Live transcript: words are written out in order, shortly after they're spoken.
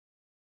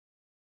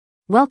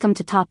Welcome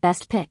to Top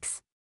Best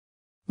Picks.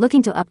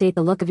 Looking to update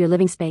the look of your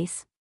living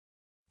space?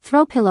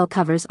 Throw pillow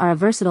covers are a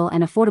versatile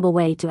and affordable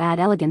way to add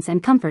elegance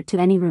and comfort to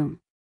any room.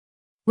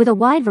 With a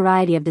wide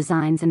variety of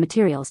designs and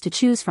materials to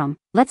choose from,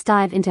 let's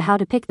dive into how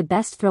to pick the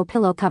best throw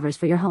pillow covers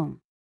for your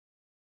home.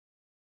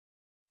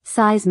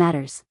 Size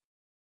matters.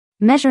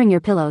 Measuring your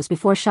pillows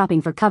before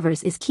shopping for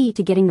covers is key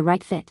to getting the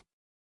right fit.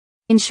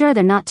 Ensure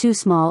they're not too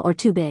small or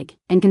too big,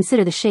 and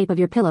consider the shape of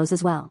your pillows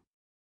as well.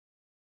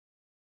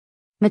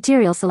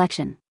 Material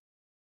selection.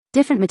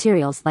 Different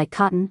materials like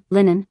cotton,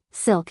 linen,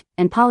 silk,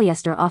 and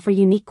polyester offer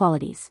unique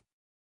qualities.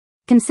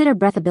 Consider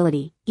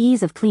breathability,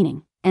 ease of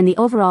cleaning, and the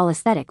overall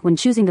aesthetic when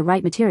choosing the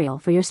right material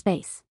for your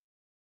space.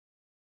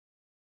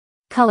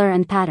 Color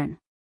and pattern.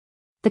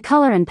 The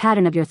color and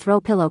pattern of your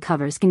throw pillow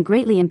covers can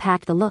greatly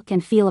impact the look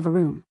and feel of a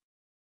room.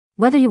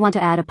 Whether you want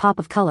to add a pop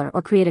of color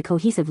or create a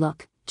cohesive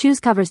look, choose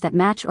covers that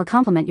match or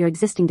complement your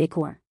existing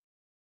decor.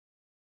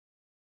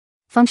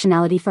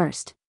 Functionality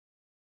first.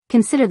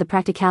 Consider the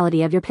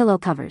practicality of your pillow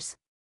covers.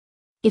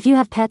 If you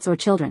have pets or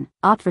children,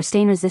 opt for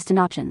stain-resistant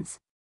options.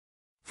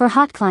 For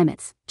hot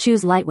climates,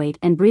 choose lightweight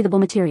and breathable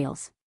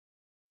materials.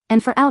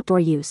 And for outdoor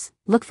use,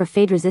 look for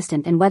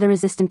fade-resistant and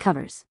weather-resistant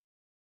covers.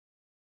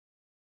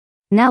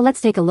 Now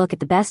let's take a look at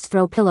the best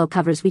throw pillow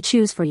covers we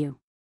choose for you.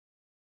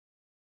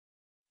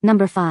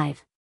 Number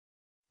 5.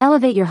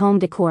 Elevate your home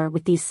decor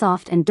with these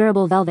soft and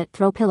durable velvet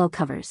throw pillow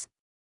covers.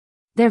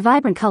 Their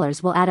vibrant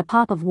colors will add a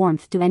pop of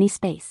warmth to any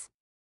space.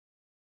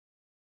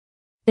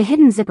 The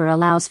hidden zipper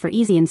allows for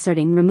easy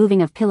inserting and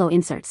removing of pillow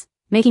inserts,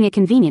 making it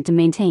convenient to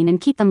maintain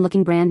and keep them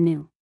looking brand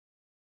new.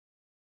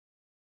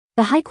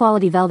 The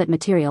high-quality velvet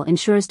material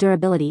ensures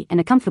durability and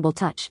a comfortable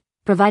touch,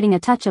 providing a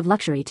touch of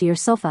luxury to your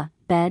sofa,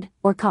 bed,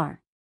 or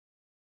car.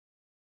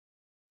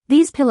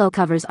 These pillow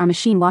covers are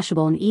machine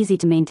washable and easy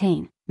to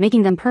maintain,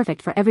 making them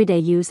perfect for everyday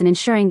use and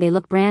ensuring they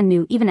look brand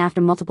new even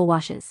after multiple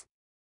washes.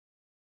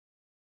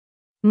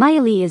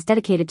 MIULEE is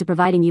dedicated to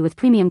providing you with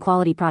premium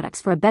quality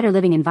products for a better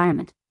living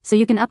environment, so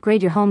you can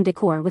upgrade your home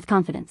decor with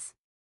confidence.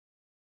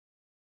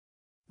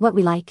 What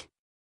we like.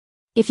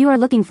 If you are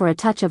looking for a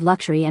touch of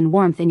luxury and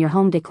warmth in your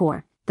home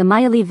decor, the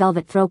MIULEE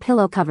velvet throw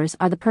pillow covers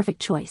are the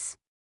perfect choice.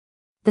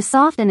 The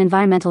soft and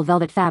environmental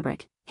velvet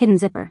fabric, hidden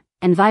zipper,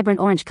 and vibrant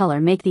orange color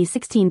make these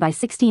 16 by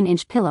 16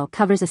 inch pillow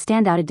covers a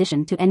standout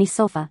addition to any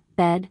sofa,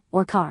 bed,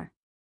 or car.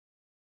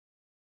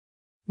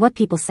 What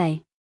people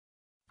say.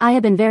 I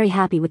have been very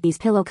happy with these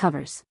pillow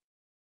covers.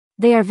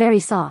 They are very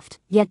soft,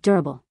 yet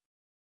durable.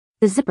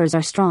 The zippers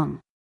are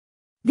strong.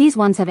 These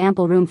ones have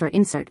ample room for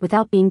insert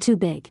without being too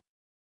big.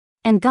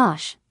 And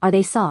gosh, are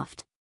they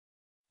soft.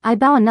 I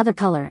bow another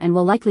color and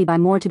will likely buy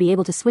more to be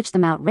able to switch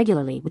them out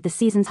regularly with the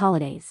season's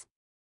holidays.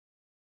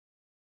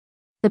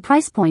 The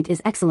price point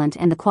is excellent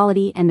and the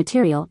quality and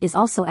material is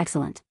also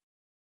excellent.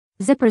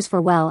 Zippers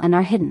for well and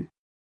are hidden.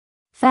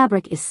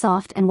 Fabric is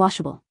soft and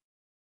washable.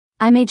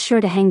 I made sure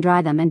to hang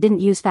dry them and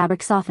didn't use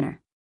fabric softener.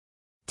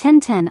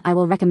 10/10 I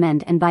will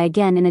recommend and buy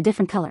again in a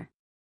different color.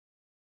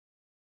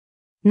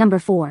 Number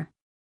 4.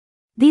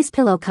 These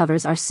pillow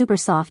covers are super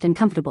soft and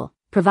comfortable,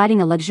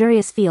 providing a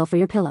luxurious feel for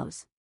your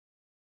pillows.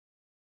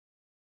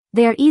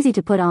 They are easy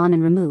to put on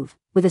and remove,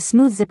 with a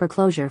smooth zipper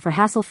closure for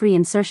hassle-free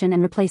insertion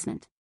and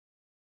replacement.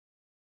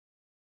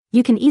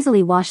 You can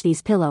easily wash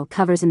these pillow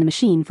covers in the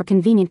machine for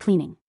convenient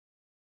cleaning.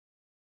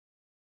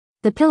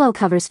 The pillow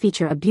covers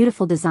feature a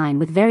beautiful design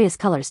with various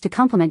colors to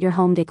complement your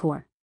home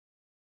decor.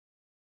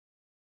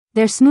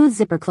 Their smooth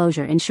zipper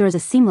closure ensures a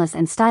seamless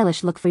and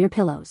stylish look for your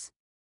pillows.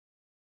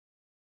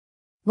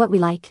 What we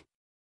like.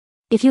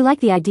 If you like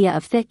the idea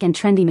of thick and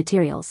trendy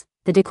materials,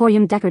 the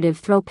decorUhome decorative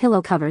throw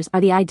pillow covers are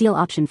the ideal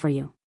option for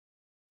you.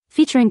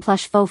 Featuring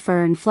plush faux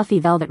fur and fluffy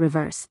velvet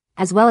reverse,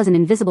 as well as an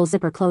invisible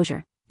zipper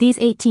closure, these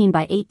 18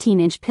 by 18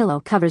 inch pillow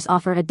covers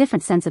offer a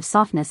different sense of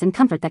softness and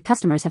comfort that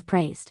customers have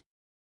praised.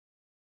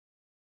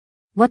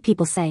 What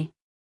people say.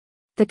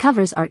 The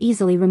covers are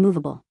easily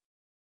removable.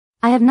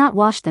 I have not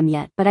washed them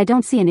yet, but I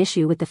don't see an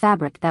issue with the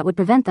fabric that would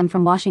prevent them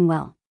from washing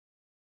well.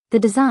 The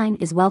design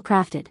is well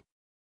crafted.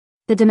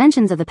 The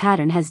dimensions of the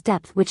pattern has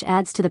depth which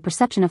adds to the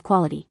perception of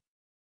quality.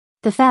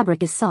 The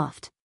fabric is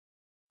soft.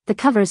 The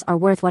covers are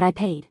worth what I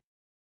paid.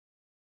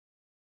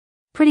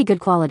 Pretty good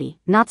quality,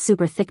 not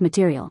super thick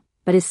material,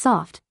 but is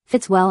soft,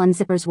 fits well and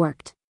zippers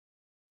worked.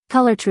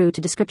 Color true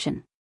to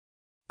description.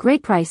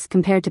 Great price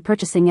compared to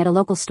purchasing at a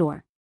local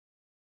store.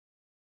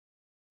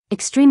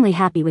 Extremely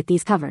happy with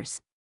these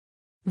covers.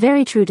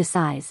 Very true to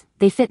size,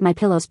 they fit my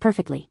pillows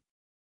perfectly.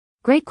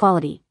 Great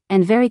quality,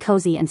 and very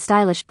cozy and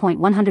stylish.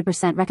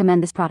 100%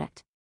 recommend this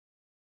product.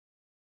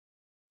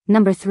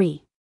 Number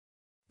 3.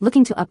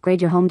 Looking to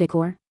upgrade your home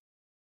decor?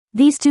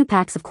 These 2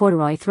 packs of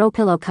Corduroy throw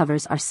pillow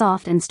covers are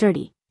soft and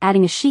sturdy,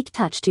 adding a chic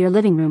touch to your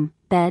living room,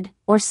 bed,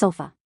 or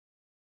sofa.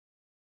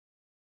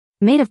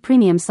 Made of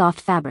premium soft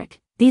fabric,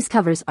 these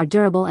covers are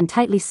durable and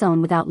tightly sewn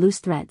without loose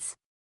threads.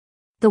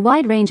 The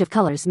wide range of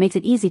colors makes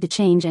it easy to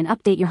change and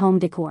update your home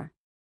decor.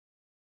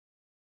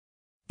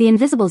 The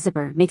invisible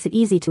zipper makes it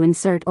easy to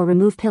insert or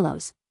remove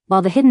pillows,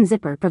 while the hidden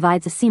zipper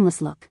provides a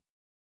seamless look.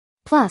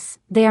 Plus,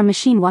 they are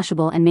machine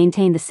washable and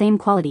maintain the same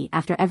quality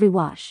after every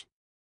wash.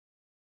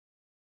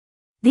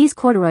 These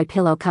corduroy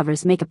pillow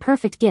covers make a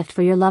perfect gift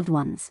for your loved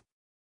ones.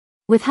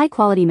 With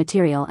high-quality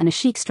material and a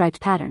chic striped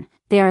pattern,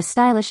 they are a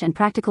stylish and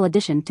practical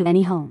addition to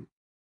any home.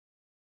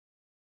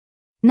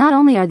 Not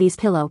only are these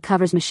pillow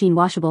covers machine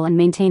washable and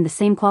maintain the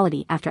same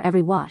quality after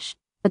every wash,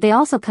 but they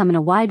also come in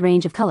a wide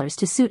range of colors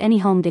to suit any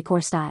home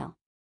decor style.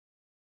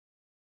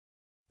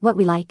 What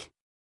we like.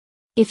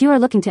 If you are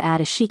looking to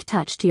add a chic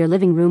touch to your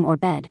living room or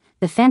bed,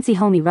 the fancy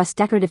homey rust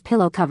decorative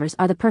pillow covers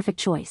are the perfect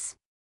choice.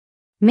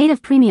 Made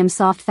of premium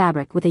soft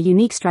fabric with a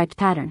unique striped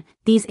pattern,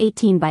 these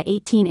 18 by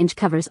 18 inch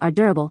covers are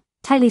durable,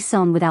 tightly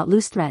sewn without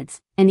loose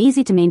threads, and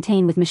easy to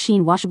maintain with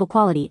machine washable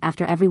quality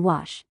after every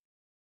wash.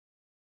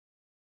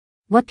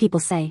 What people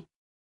say.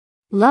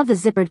 Love the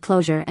zippered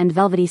closure and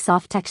velvety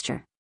soft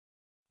texture.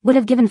 Would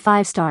have given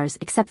 5 stars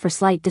except for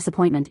slight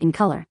disappointment in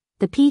color.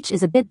 The peach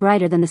is a bit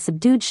brighter than the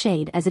subdued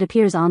shade as it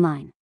appears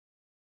online.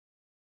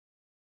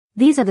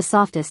 These are the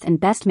softest and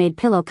best made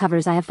pillow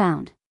covers I have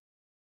found.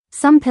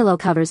 Some pillow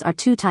covers are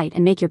too tight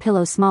and make your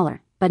pillows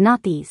smaller, but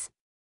not these.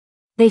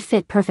 They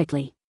fit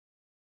perfectly.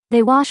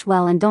 They wash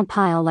well and don't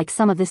pile like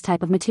some of this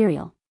type of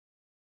material.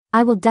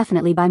 I will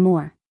definitely buy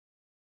more.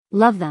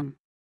 Love them.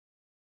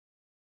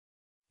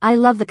 I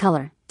love the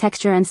color,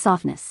 texture and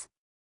softness.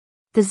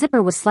 The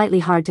zipper was slightly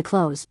hard to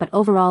close, but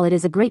overall it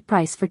is a great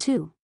price for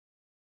 2.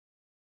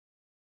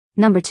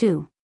 Number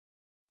 2.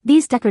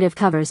 These decorative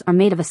covers are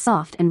made of a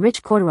soft and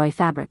rich corduroy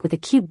fabric with a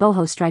cute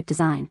boho stripe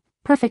design,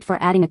 perfect for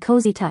adding a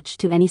cozy touch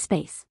to any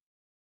space.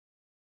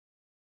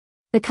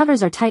 The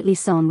covers are tightly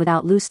sewn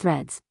without loose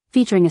threads,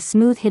 featuring a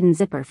smooth hidden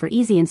zipper for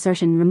easy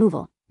insertion and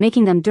removal,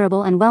 making them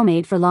durable and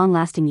well-made for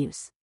long-lasting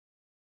use.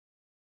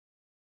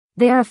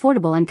 They are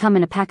affordable and come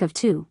in a pack of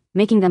 2,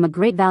 making them a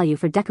great value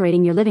for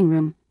decorating your living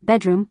room,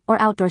 bedroom,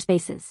 or outdoor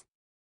spaces.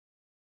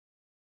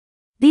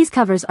 These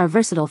covers are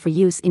versatile for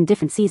use in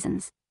different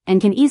seasons, and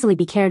can easily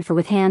be cared for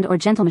with hand or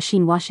gentle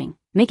machine washing,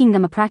 making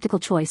them a practical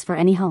choice for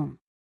any home.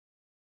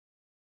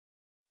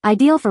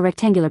 Ideal for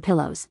rectangular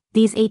pillows,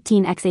 these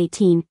 18 by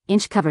 18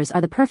 inch covers are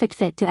the perfect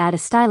fit to add a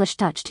stylish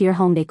touch to your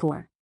home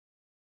decor.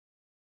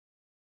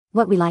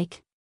 What we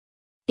like.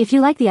 If you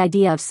like the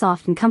idea of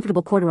soft and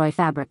comfortable corduroy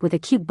fabric with a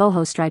cute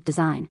boho stripe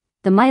design,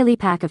 the MIULEE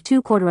pack of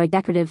 2 corduroy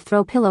decorative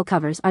throw pillow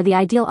covers are the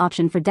ideal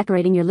option for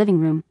decorating your living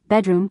room,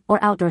 bedroom,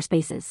 or outdoor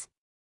spaces.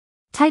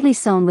 Tightly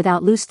sewn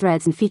without loose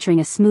threads and featuring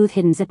a smooth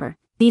hidden zipper,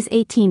 these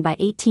 18 by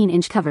 18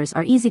 inch covers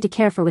are easy to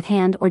care for with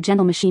hand or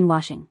gentle machine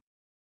washing.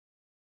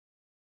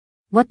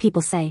 What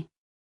people say.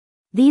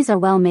 These are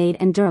well made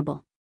and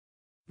durable.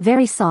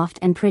 Very soft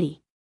and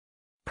pretty.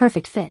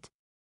 Perfect fit.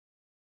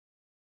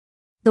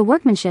 The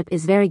workmanship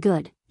is very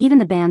good, even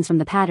the bands from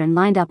the pattern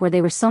lined up where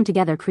they were sewn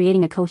together,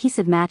 creating a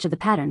cohesive match of the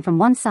pattern from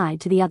one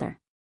side to the other.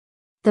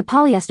 The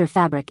polyester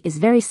fabric is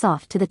very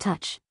soft to the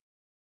touch.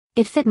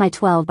 It fit my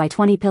 12 by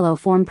 20 pillow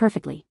form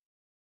perfectly.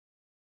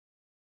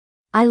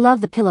 I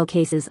love the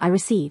pillowcases I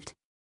received.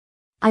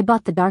 I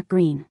bought the dark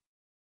green.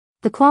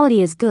 The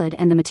quality is good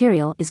and the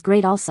material is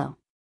great also.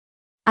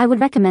 I would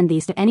recommend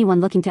these to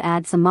anyone looking to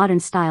add some modern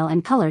style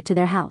and color to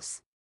their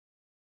house.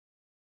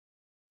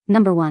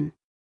 Number 1.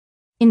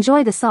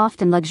 Enjoy the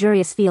soft and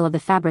luxurious feel of the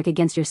fabric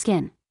against your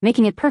skin,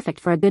 making it perfect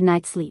for a good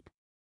night's sleep.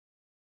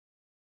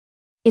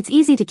 It's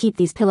easy to keep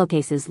these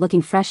pillowcases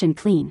looking fresh and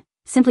clean.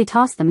 Simply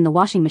toss them in the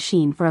washing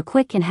machine for a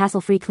quick and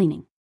hassle-free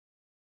cleaning.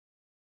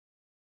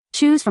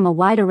 Choose from a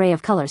wide array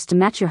of colors to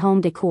match your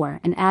home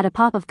decor and add a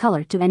pop of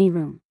color to any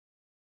room.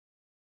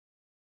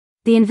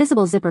 The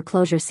invisible zipper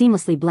closure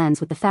seamlessly blends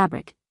with the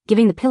fabric,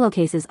 giving the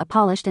pillowcases a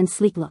polished and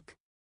sleek look.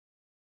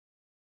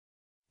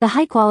 The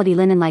high-quality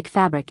linen-like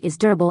fabric is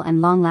durable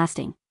and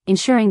long-lasting,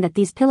 ensuring that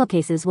these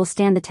pillowcases will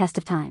stand the test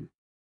of time.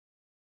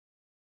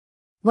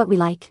 What we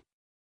like.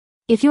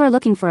 If you are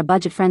looking for a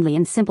budget-friendly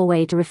and simple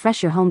way to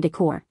refresh your home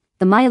decor,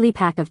 the MIULEE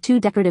pack of 2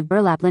 decorative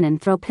burlap linen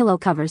throw pillow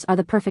covers are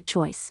the perfect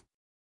choice.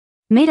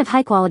 Made of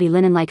high-quality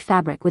linen-like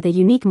fabric with a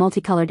unique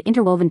multicolored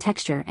interwoven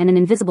texture and an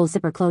invisible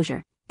zipper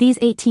closure, these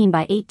 18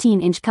 by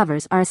 18 inch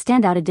covers are a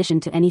standout addition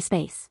to any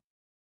space.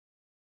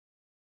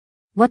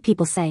 What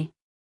people say.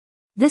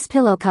 This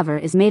pillow cover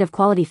is made of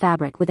quality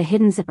fabric with a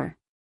hidden zipper.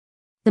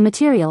 The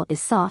material is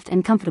soft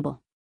and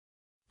comfortable.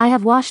 I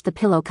have washed the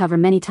pillow cover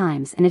many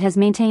times and it has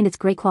maintained its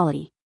great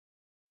quality.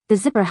 The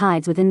zipper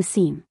hides within the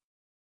seam.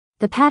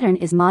 The pattern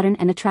is modern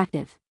and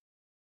attractive.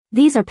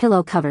 These are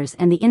pillow covers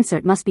and the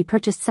insert must be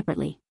purchased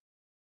separately.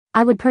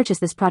 I would purchase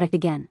this product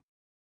again.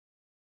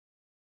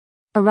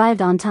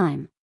 Arrived on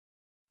time.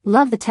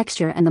 Love the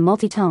texture and the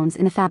multi-tones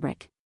in the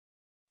fabric.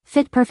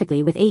 Fit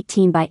perfectly with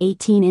 18 by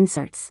 18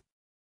 inserts.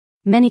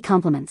 Many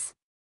compliments.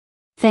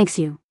 Thanks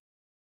you.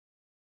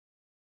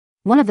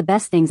 One of the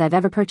best things I've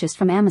ever purchased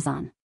from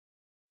Amazon.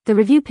 The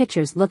review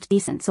pictures looked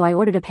decent, so I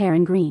ordered a pair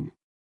in green.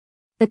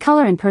 The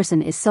color in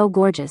person is so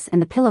gorgeous and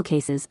the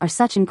pillowcases are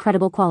such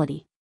incredible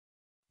quality.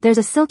 There's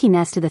a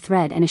silkiness to the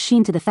thread and a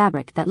sheen to the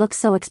fabric that looks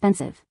so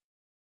expensive.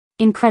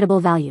 Incredible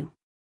value.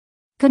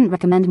 Couldn't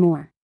recommend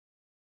more.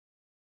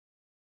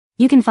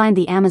 You can find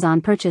the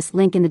Amazon purchase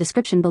link in the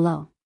description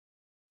below.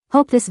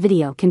 Hope this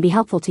video can be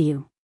helpful to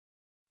you.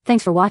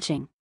 Thanks for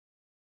watching.